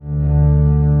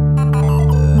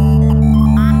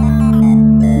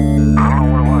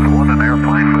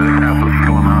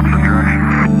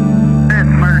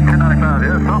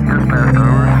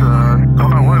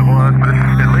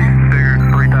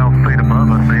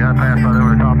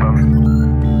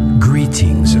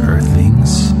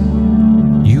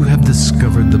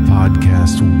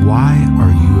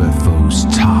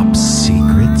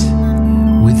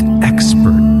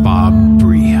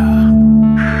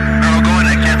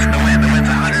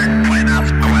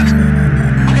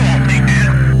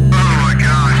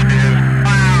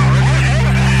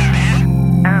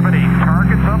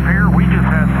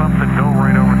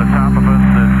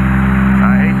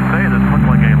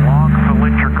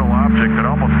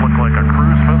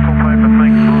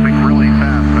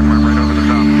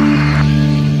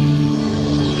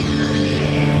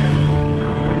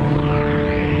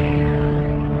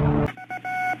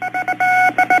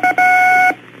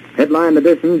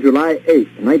Washington, July 8,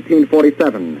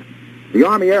 1947. The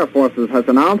Army Air Forces has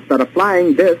announced that a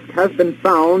flying disc has been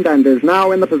found and is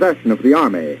now in the possession of the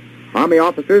Army. Army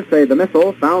officers say the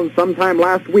missile, found sometime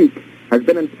last week, has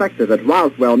been inspected at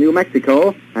Roswell, New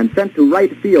Mexico, and sent to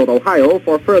Wright Field, Ohio,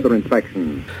 for further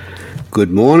inspection.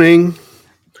 Good morning,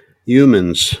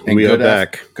 humans. And we are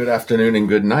back. Good afternoon and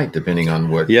good night, depending on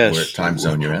what time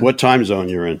zone you're in. What time zone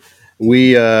you're in.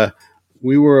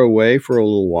 We were away for a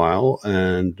little while,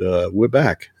 and we're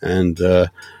back. And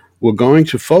we're going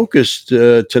to focus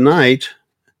tonight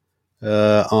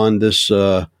on this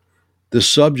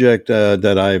subject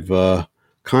that I've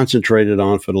concentrated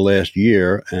on for the last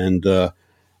year. And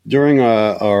during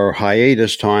our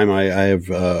hiatus time, I have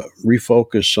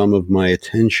refocused some of my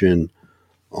attention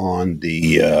on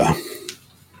the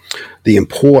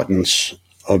importance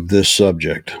of this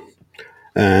subject.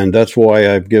 And that's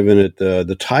why I've given it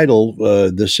the title,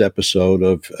 this episode,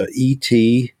 of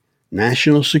E.T.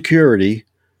 National Security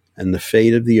and the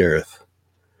Fate of the Earth.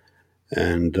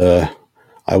 And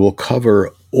I will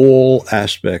cover all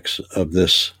aspects of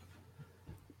this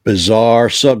bizarre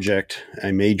subject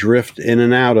I may drift in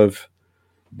and out of,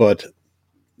 but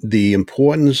the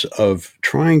importance of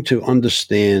trying to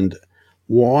understand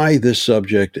why this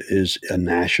subject is a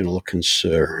national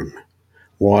concern.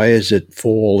 Why is it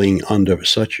falling under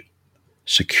such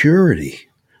security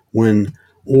when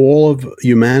all of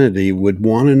humanity would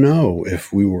want to know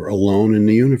if we were alone in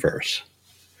the universe?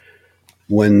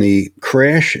 When the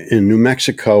crash in New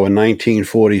Mexico in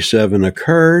 1947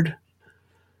 occurred,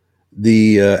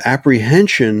 the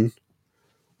apprehension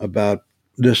about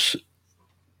this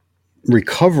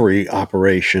recovery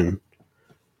operation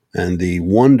and the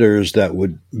wonders that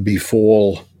would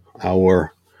befall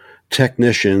our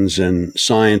technicians and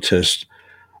scientists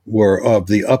were of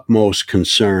the utmost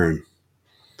concern.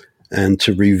 And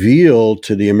to reveal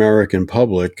to the American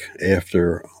public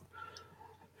after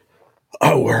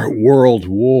our world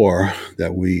war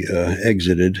that we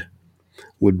exited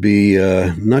would be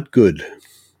not good.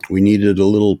 We needed a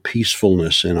little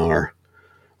peacefulness in our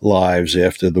lives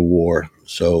after the war.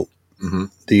 So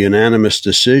the unanimous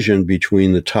decision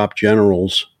between the top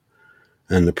generals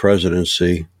and the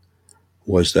presidency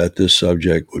was that this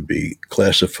subject would be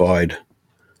classified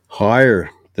higher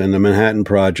than the Manhattan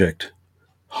Project,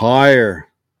 higher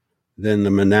than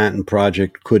the Manhattan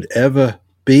Project could ever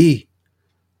be.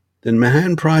 The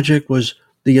Manhattan Project was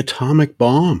the atomic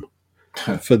bomb,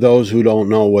 for those who don't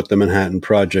know what the Manhattan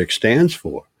Project stands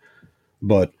for.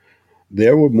 But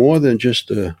there were more than just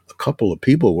a couple of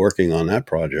people working on that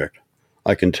project.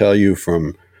 I can tell you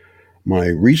from my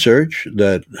research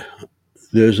that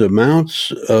there's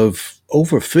amounts of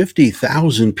over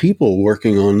 50,000 people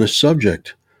working on this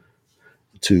subject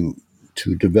to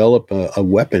develop a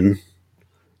weapon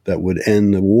that would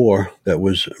end the war that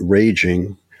was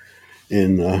raging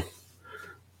in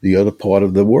the other part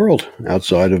of the world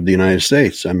outside of the United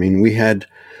States. I mean, we had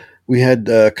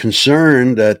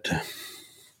concern that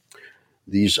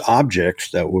these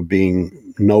objects that were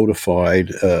being notified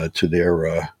to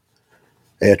their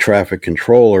air traffic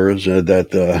controllers,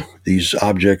 that these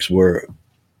objects were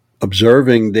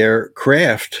observing their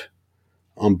craft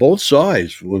on both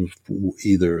sides.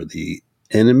 Either the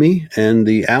enemy and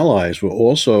the allies were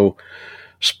also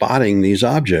spotting these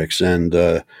objects,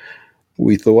 and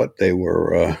we thought they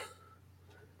were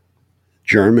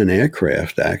German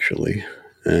aircraft, actually,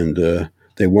 and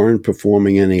they weren't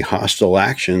performing any hostile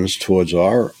actions towards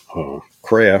our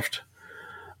craft,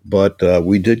 but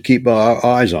we did keep our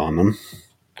eyes on them,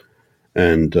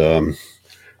 and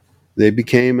they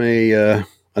became a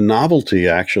novelty,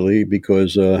 actually,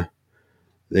 because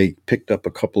they picked up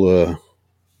a couple of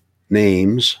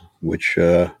names which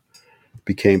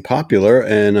became popular,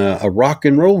 and a rock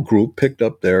and roll group picked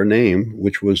up their name,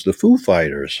 which was the Foo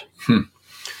Fighters.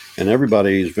 And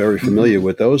everybody is very familiar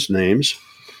with those names.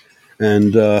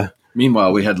 And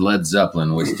meanwhile, we had Led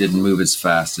Zeppelin, which didn't move as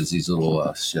fast as these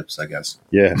little ships, I guess.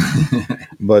 Yeah,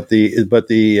 but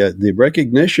the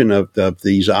recognition of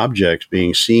these objects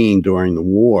being seen during the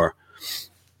war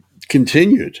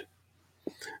continued,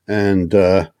 and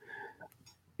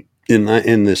in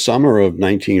the summer of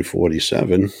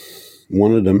 1947,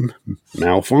 one of them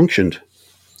malfunctioned,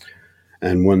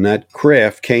 and when that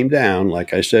craft came down,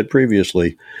 like I said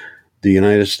previously, the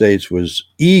United States was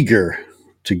eager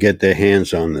to get their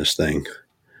hands on this thing.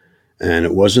 And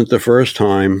it wasn't the first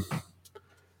time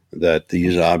that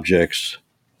these objects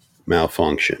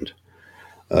malfunctioned.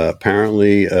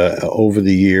 Apparently, over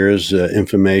the years,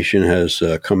 information has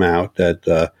come out that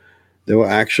there were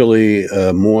actually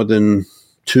more than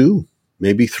 2,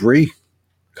 maybe 3,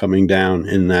 coming down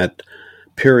in that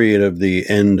period of the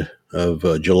end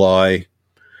of July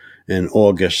in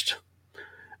August.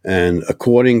 And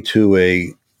according to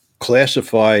a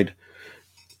classified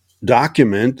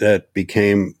document that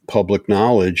became public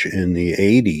knowledge in the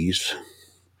 80s,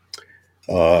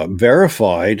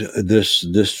 verified this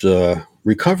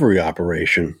recovery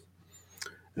operation.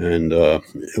 And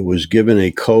it was given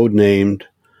a code named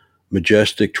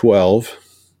Majestic 12,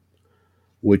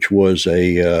 which was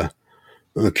a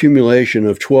accumulation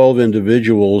of 12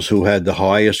 individuals who had the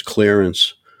highest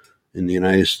clearance in the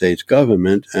United States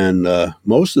government, and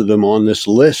most of them on this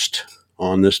list,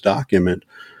 on this document,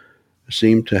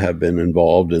 seemed to have been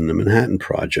involved in the Manhattan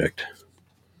Project.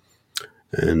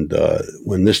 And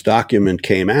when this document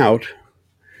came out,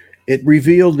 it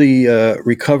revealed the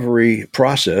recovery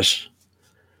process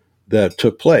that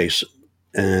took place,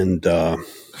 and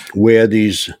where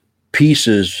these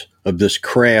pieces of this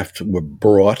craft were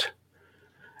brought,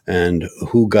 and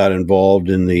who got involved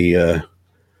in the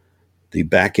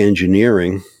back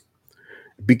engineering.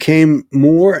 It became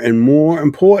more and more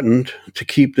important to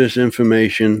keep this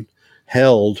information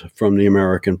held from the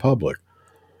American public.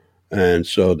 And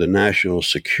so the national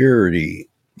security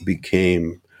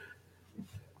became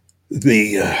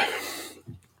the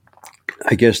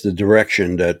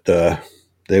direction that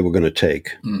they were going to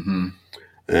take. Mm-hmm.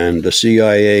 And the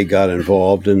CIA got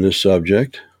involved in this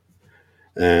subject,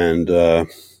 and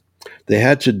they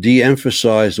had to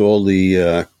de-emphasize all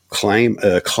the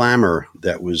clamor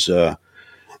that was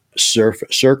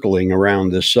circling around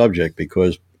this subject,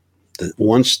 because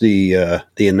once the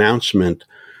announcement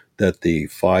that the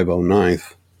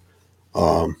 509th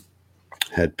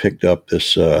had picked up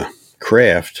this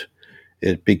craft,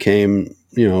 it became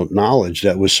knowledge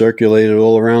that was circulated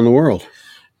all around the world.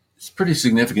 It's pretty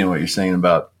significant what you're saying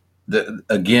about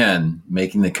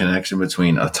making the connection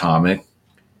between atomic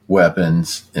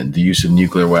weapons and the use of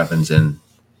nuclear weapons and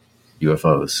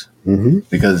UFOs. Mm-hmm.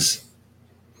 Because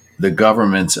the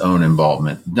government's own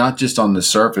involvement, not just on the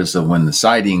surface of when the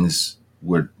sightings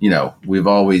were, we've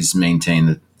always maintained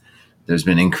that there's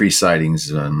been increased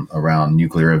sightings around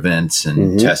nuclear events and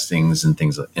mm-hmm. testings and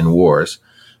things in wars,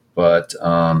 but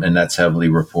and that's heavily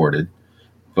reported.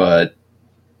 But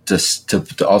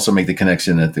to also make the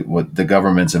connection that what the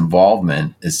government's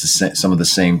involvement is some of the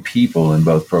same people in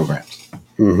both programs.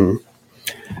 Mm-hmm.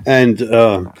 And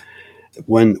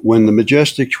when the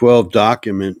Majestic 12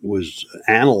 document was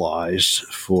analyzed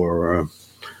for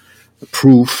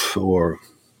proof or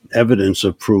evidence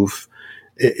of proof,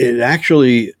 it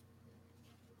actually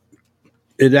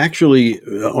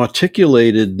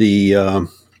articulated the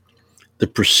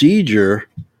procedure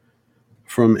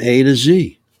from A to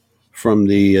Z, from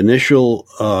the initial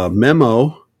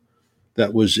memo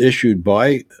that was issued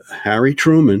by Harry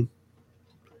Truman,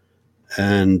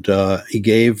 and he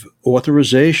gave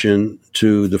authorization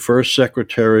to the first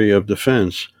Secretary of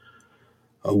Defense,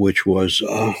 which was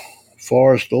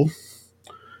Forrestal,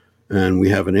 and we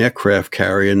have an aircraft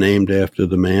carrier named after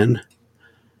the man.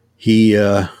 He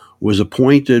was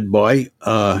appointed by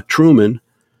Truman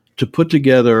to put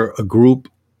together a group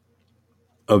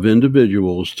of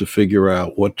individuals to figure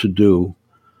out what to do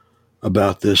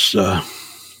about this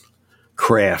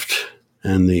craft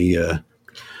and the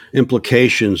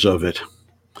implications of it.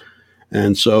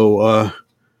 And so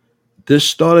this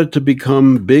started to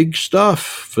become big stuff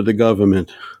for the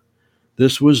government.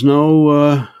 This was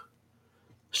no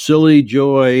silly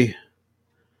joy.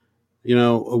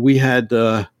 We had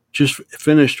just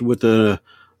finished with a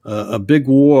big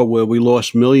war where we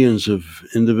lost millions of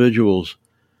individuals,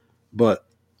 but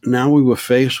now we were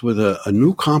faced with a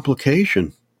new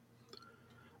complication.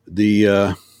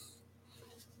 During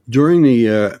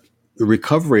the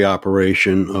recovery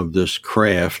operation of this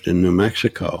craft in New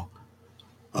Mexico,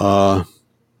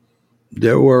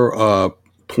 there were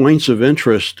points of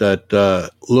interest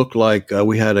that looked like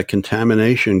we had a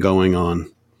contamination going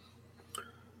on.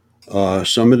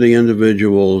 Some of the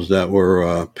individuals that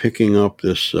were picking up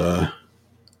this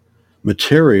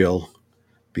material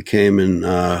became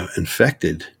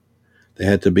infected. They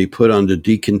had to be put under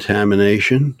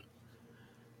decontamination.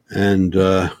 And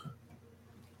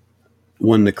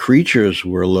when the creatures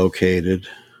were located,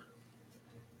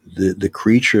 the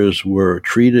creatures were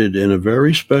treated in a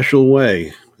very special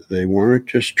way. They weren't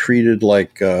just treated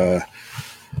like an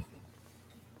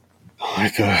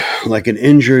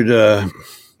injured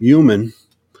human.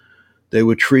 They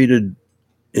were treated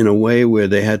in a way where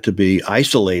they had to be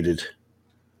isolated,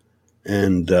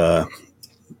 and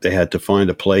they had to find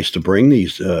a place to bring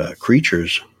these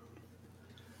creatures.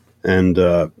 And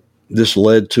this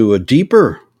led to a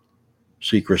deeper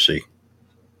secrecy.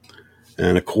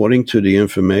 And according to the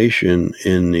information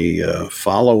in the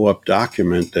follow-up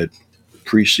document that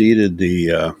preceded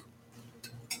the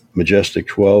Majestic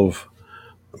 12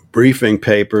 briefing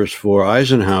papers for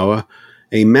Eisenhower,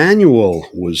 a manual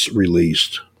was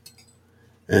released.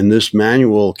 And this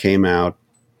manual came out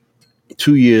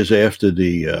 2 years after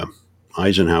the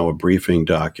Eisenhower briefing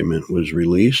document was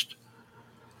released,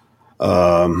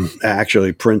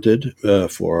 actually printed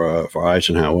for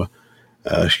Eisenhower,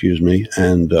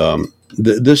 And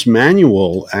this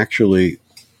manual actually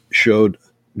showed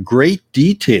great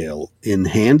detail in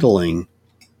handling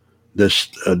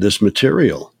this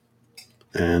material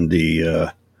and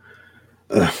the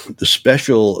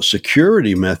special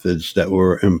security methods that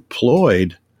were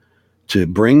employed to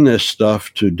bring this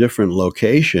stuff to different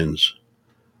locations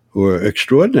were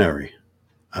extraordinary.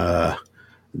 The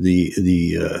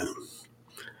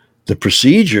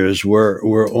procedures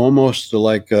were almost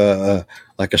like a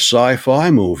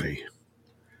sci-fi movie,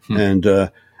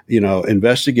 and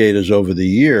investigators over the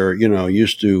year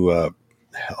used to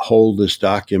hold this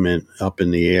document up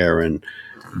in the air and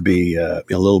be a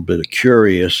little bit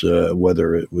curious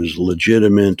whether it was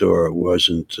legitimate or it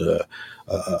wasn't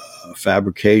a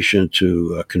fabrication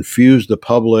to confuse the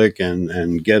public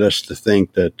and get us to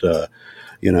think that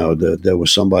that there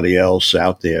was somebody else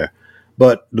out there.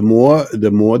 But the more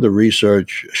the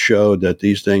research showed that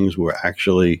these things were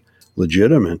actually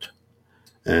legitimate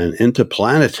and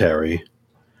interplanetary,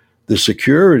 the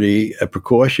security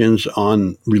precautions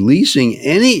on releasing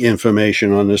any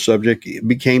information on this subject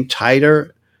became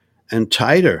tighter and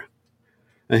tighter.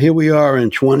 And here we are in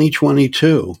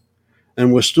 2022,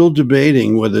 and we're still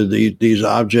debating whether these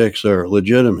objects are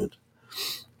legitimate.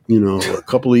 A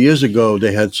couple of years ago,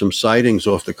 they had some sightings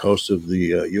off the coast of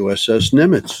the USS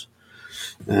Nimitz.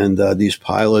 And these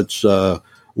pilots,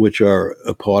 which are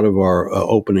a part of our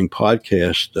opening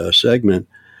podcast segment,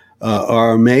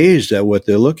 are amazed at what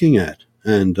they're looking at.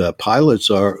 And pilots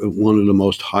are one of the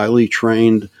most highly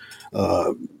trained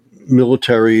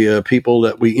military people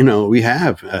that we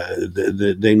have.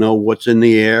 They know what's in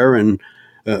the air and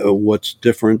what's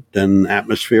different than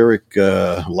atmospheric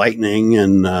lightning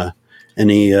and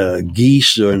any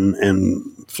geese and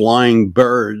flying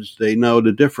birds. They know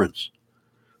the difference.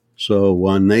 So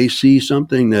when they see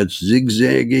something that's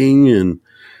zigzagging and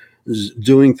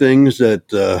doing things that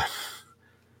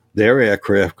their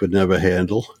aircraft could never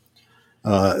handle,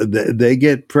 they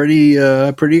get pretty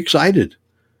excited.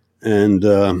 And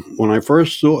when I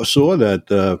first saw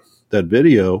that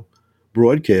video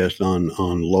broadcast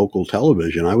on local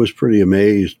television, I was pretty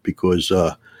amazed because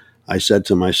I said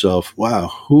to myself, "Wow,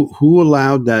 who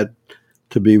allowed that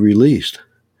to be released?"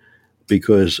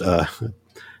 Because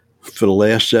for the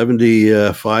last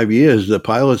 75 years, the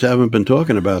pilots haven't been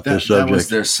talking about this subject. That was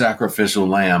their sacrificial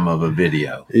lamb of a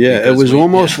video. Yeah, it was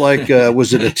almost like,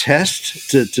 was it a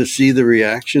test to see the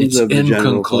reactions of the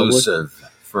general public? It's inconclusive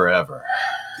forever.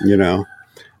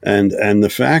 And the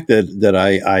fact that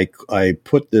I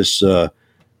put this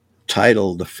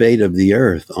title, "The Fate of the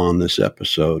Earth," on this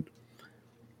episode,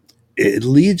 it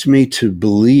leads me to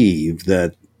believe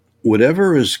that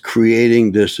whatever is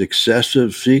creating this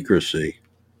excessive secrecy,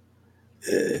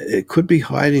 it could be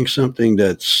hiding something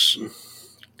that's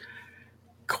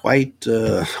quite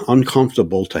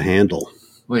uncomfortable to handle.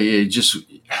 Well, we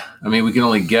can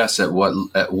only guess at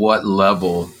what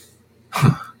level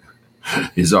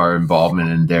is our involvement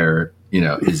in their,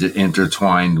 is it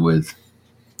intertwined with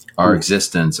our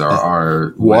existence or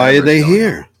our... Why are they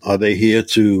here? Are they here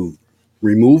to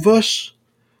remove us?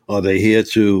 Are they here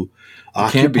to occupy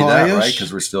us? Can't be that, right?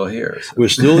 Because we're still here. So. We're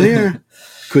still here.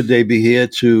 Could they be here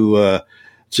to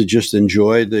just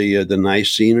enjoy the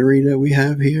nice scenery that we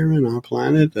have here in our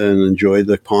planet and enjoy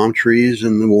the palm trees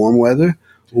and the warm weather?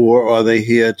 Or are they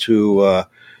here to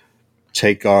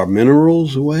take our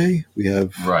minerals away? We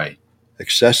have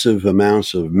excessive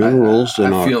amounts of minerals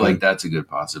in our... I feel like that's a good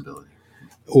possibility.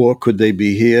 Or could they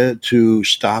be here to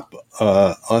stop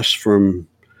us from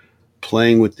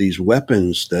playing with these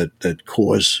weapons that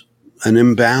cause an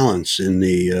imbalance in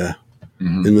the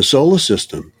solar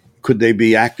system? Could they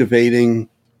be activating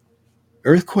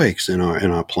earthquakes in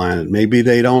our planet? Maybe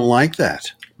they don't like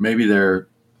that. Maybe they're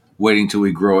waiting till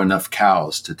we grow enough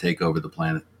cows to take over the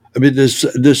planet. I mean,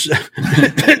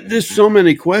 there's so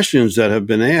many questions that have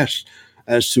been asked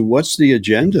as to what's the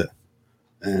agenda,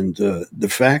 and the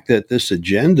fact that this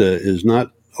agenda is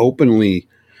not openly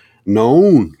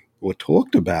known or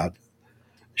talked about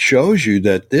shows you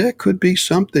that there could be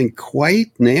something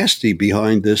quite nasty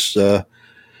behind this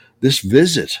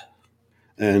visit.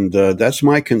 And that's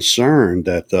my concern,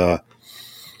 that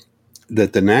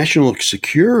the national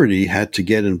security had to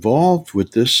get involved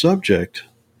with this subject.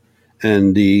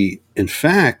 And in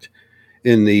fact,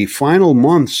 in the final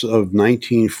months of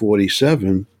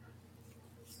 1947,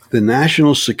 the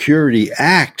National Security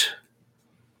Act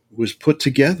was put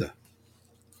together.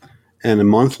 And a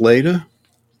month later,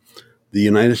 the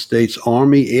United States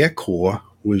Army Air Corps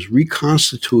was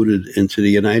reconstituted into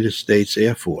the United States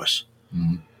Air Force.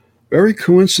 Mm-hmm. Very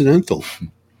coincidental.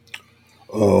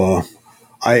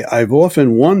 I've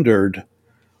often wondered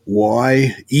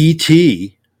why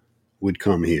E.T. would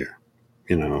come here.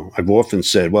 You know, I've often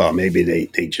said, well, maybe they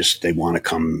want to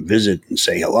come visit and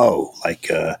say hello, like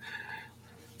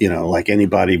like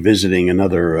anybody visiting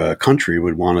another country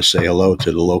would want to say hello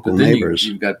to the local neighbors.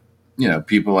 You've got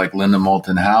people like Linda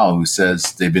Moulton Howe, who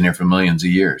says they've been here for millions of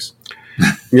years.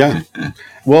 Yeah,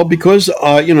 well, because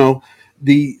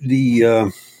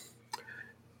the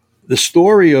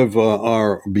story of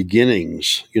our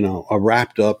beginnings, are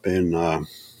wrapped up in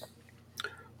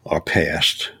our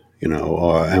past,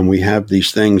 and we have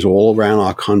these things all around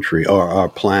our country, or our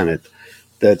planet,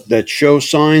 that show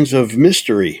signs of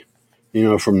mystery,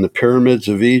 from the pyramids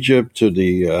of Egypt to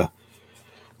the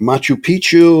Machu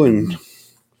Picchu and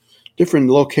different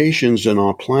locations in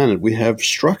our planet. We have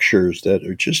structures that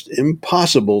are just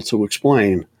impossible to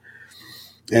explain.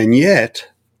 And yet,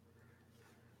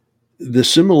 the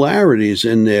similarities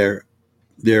in their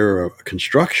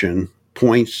construction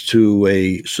points to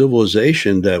a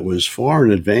civilization that was far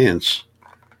in advance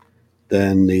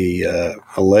than the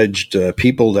alleged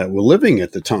people that were living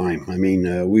at the time. I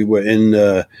mean, we were in,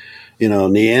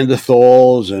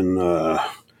 Neanderthals and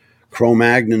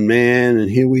Cro-Magnon man,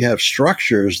 and here we have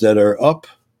structures that are up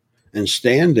and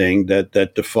standing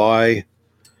that defy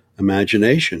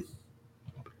imagination.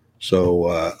 So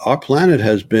our planet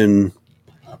has been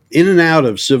in and out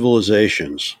of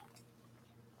civilizations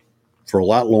for a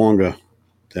lot longer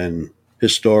than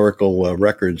historical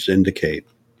records indicate.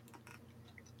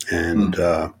 And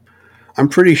I'm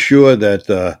pretty sure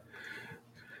that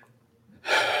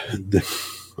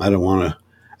I don't want to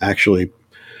actually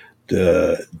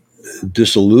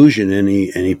disillusion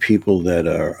any people that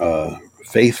are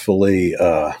faithfully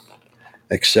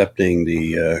accepting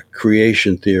the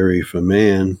creation theory for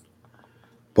man,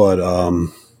 but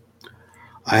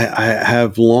I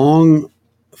have long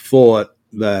thought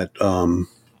that the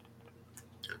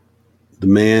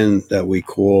man that we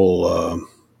call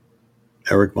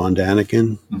Eric von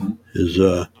Daniken,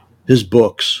 mm-hmm. His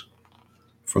books,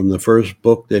 from the first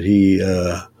book that he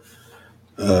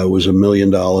was $1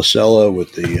 million seller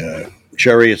with the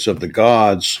Chariots of the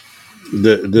Gods,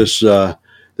 this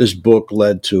book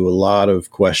led to a lot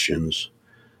of questions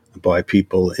by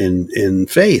people in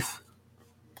faith.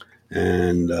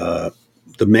 And the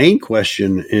main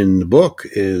question in the book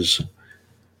is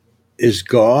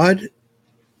God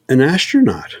an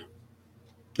astronaut?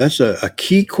 That's a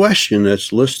key question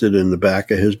that's listed in the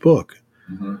back of his book.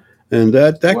 Mm-hmm. And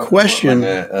that question...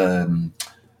 Like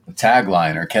a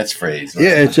tagline or catchphrase. Right?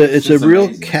 Yeah, it's a real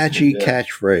amazing. Catchy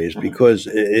catchphrase, because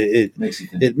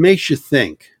it makes you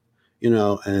think,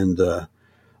 and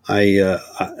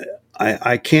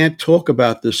I can't talk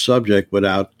about this subject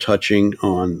without touching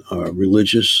on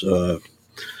religious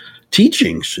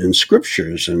teachings and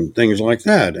scriptures and things like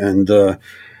that. And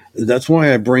that's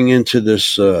why I bring into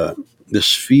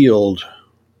this field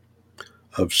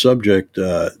of subject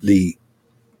the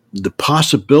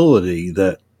possibility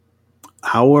that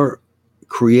our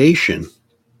creation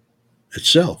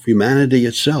itself, humanity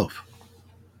itself,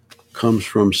 comes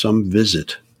from some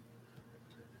visit.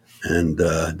 And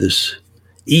this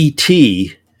ET,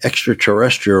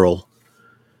 extraterrestrial,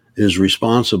 is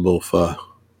responsible for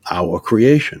our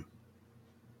creation.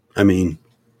 I mean,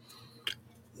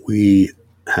 we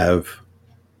have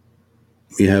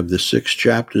the 6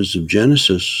 chapters of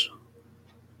Genesis,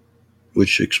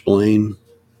 which explain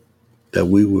that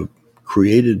we were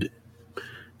created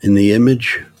in the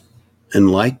image and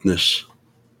likeness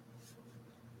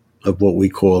of what we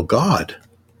call God.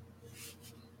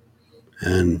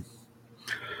 And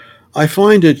I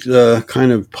find it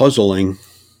kind of puzzling,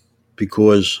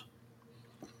 because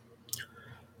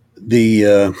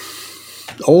the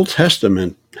Old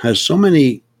Testament has so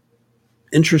many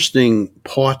interesting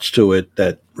parts to it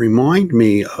that remind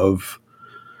me of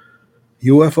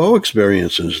UFO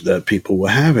experiences that people were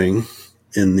having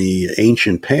in the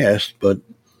ancient past, but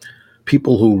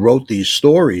people who wrote these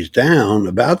stories down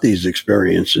about these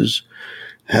experiences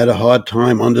had a hard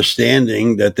time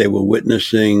understanding that they were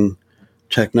witnessing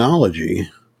technology.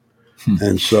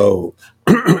 And so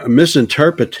a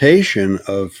misinterpretation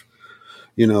of,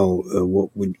 what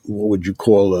would you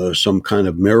call some kind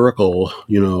of miracle?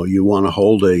 You want to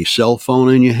hold a cell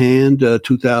phone in your hand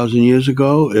 2,000 years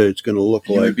ago, it's going to look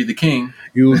like... You would be the king.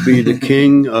 You would be the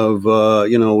king of,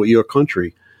 your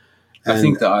country. I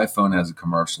think the iPhone has a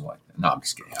commercial like that. No, I'm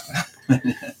just kidding.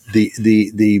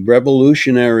 the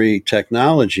revolutionary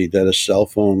technology that a cell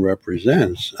phone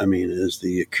represents, I mean, is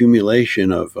the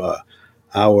accumulation of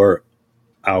our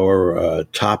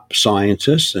top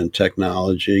scientists and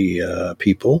technology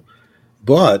people.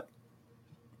 But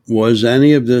was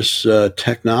any of this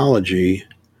technology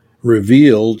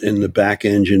revealed in the back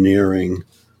engineering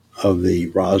of the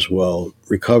Roswell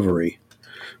recovery?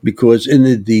 Because in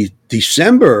the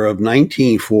December of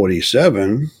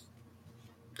 1947,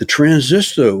 the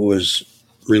transistor was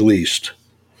released.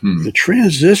 The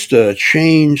transistor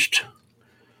changed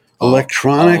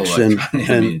electronics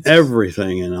and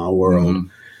everything in our world.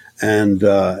 And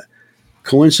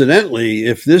coincidentally,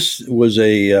 if this was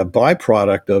a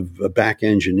byproduct of back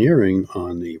engineering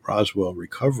on the Roswell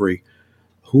recovery,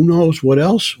 who knows what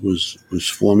else was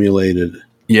formulated?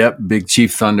 Yep, Big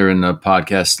Chief Thunder in the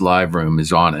podcast live room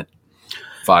is on it.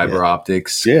 Fiber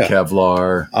optics,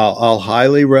 Kevlar. I'll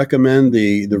highly recommend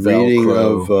the reading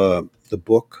of the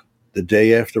book "The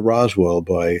Day After Roswell"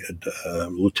 by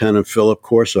Lieutenant Philip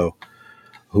Corso,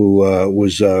 who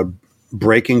was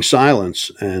breaking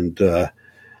silence, and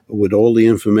with all the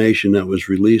information that was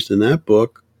released in that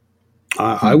book,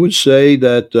 I would say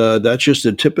that that's just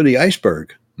the tip of the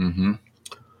iceberg.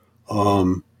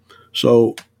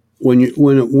 So when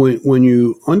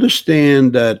you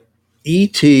understand that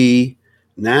ET,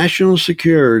 national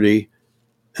security,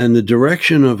 and the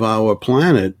direction of our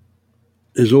planet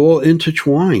is all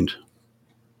intertwined.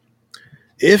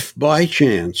 If by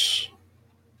chance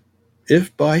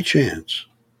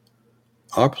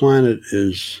our planet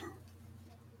is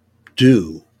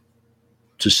due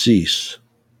to cease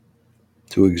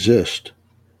to exist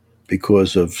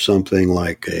because of something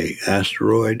like a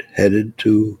asteroid headed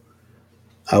to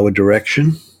our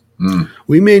direction,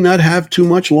 we may not have too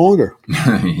much longer.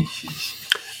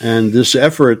 And this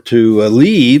effort to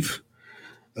leave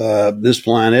this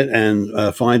planet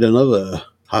and find another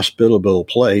hospitable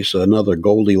place, another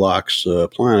Goldilocks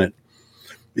planet,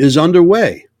 is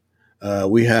underway.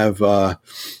 We have a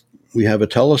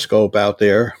telescope out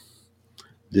there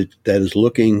that is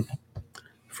looking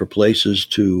for places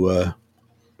to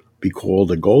be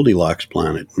called a Goldilocks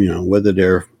planet. You know, whether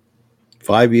they're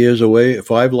 5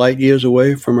 light years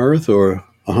away from Earth, or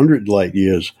 100 light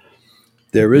years.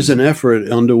 There is an effort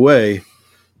underway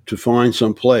to find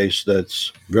some place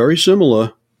that's very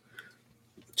similar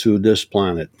to this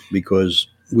planet, because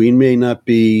we may not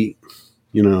be,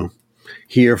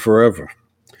 here forever.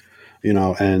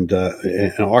 And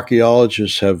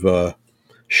archaeologists have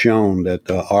shown that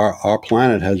our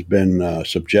planet has been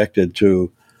subjected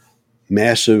to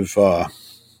massive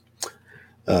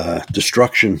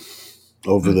destruction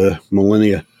over the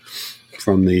millennia,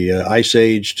 from the Ice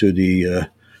Age to the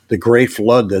Great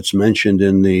Flood that's mentioned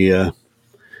in the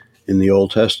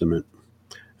Old Testament.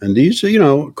 And these,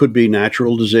 could be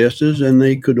natural disasters, and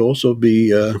they could also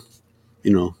be,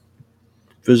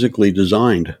 physically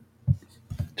designed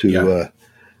to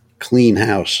clean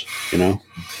house.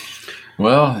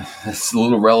 Well, it's a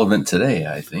little relevant today,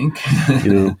 I think.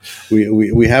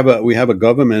 We have a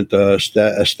government a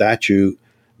statute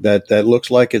that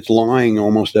looks like it's lying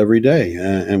almost every day,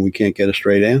 and we can't get a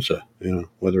straight answer.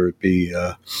 Whether it be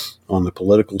on the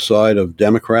political side of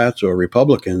Democrats or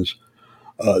Republicans,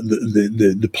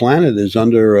 the planet is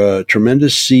under a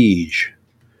tremendous siege,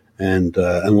 and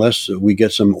unless we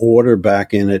get some order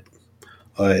back in it,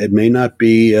 it may not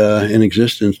be in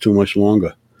existence too much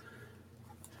longer.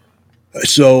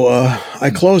 So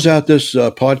I close out this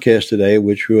podcast today,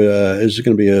 which is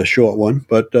going to be a short one,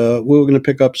 but we're going to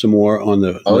pick up some more on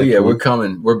the. Oh yeah, we're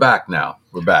coming. We're back now.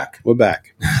 We're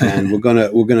back, and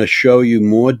we're gonna show you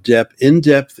more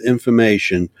in-depth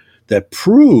information that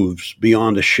proves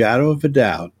beyond a shadow of a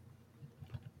doubt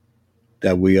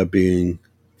that we are being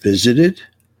visited,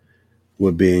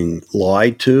 we're being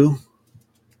lied to,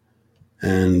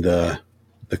 and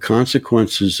the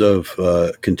consequences of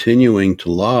continuing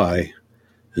to lie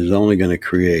is only going to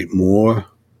create more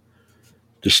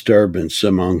disturbance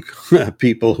among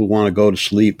people who want to go to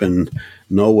sleep and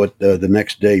know what the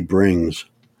next day brings.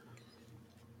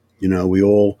 We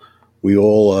all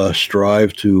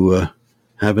strive to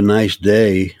have a nice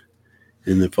day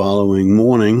in the following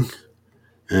morning,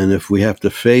 and if we have to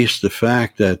face the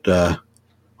fact that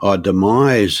our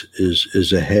demise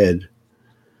is ahead,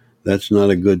 that's not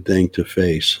a good thing to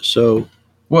face. So.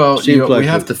 Well, we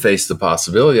have to face the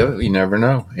possibility of it. You never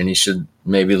know. And you should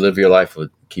maybe live your life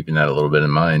with keeping that a little bit in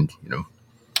mind,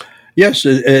 Yes,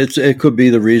 it could be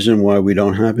the reason why we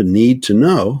don't have a need to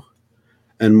know,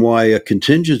 and why a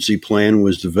contingency plan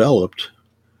was developed.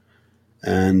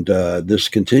 And this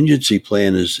contingency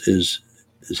plan is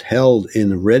held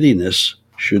in readiness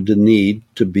should the need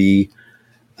to be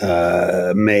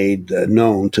made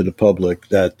known to the public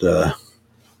that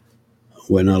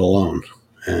we're not alone.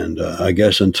 And I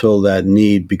guess until that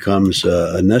need becomes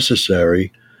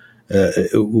necessary,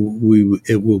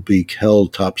 it will be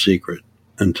held top secret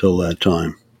until that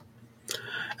time.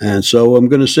 And so I'm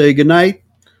going to say good night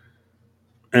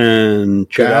and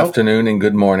ciao. Good afternoon and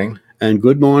good morning. And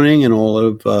good morning and all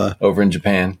of... over in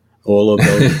Japan. All of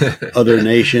those other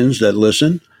nations that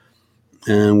listen.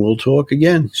 And we'll talk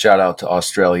again. Shout out to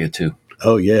Australia, too.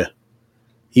 Oh, yeah.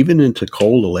 Even into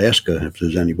cold Alaska, if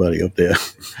there's anybody up there.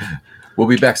 We'll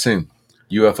be back soon.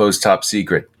 UFO's Top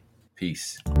Secret.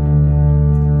 Peace.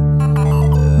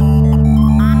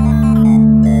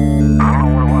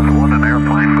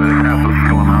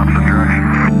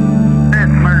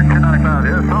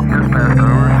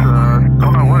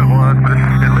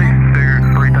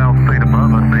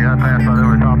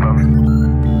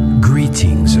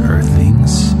 Greetings,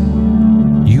 Earthlings.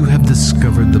 You have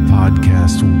discovered the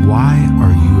podcast, Why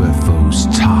Are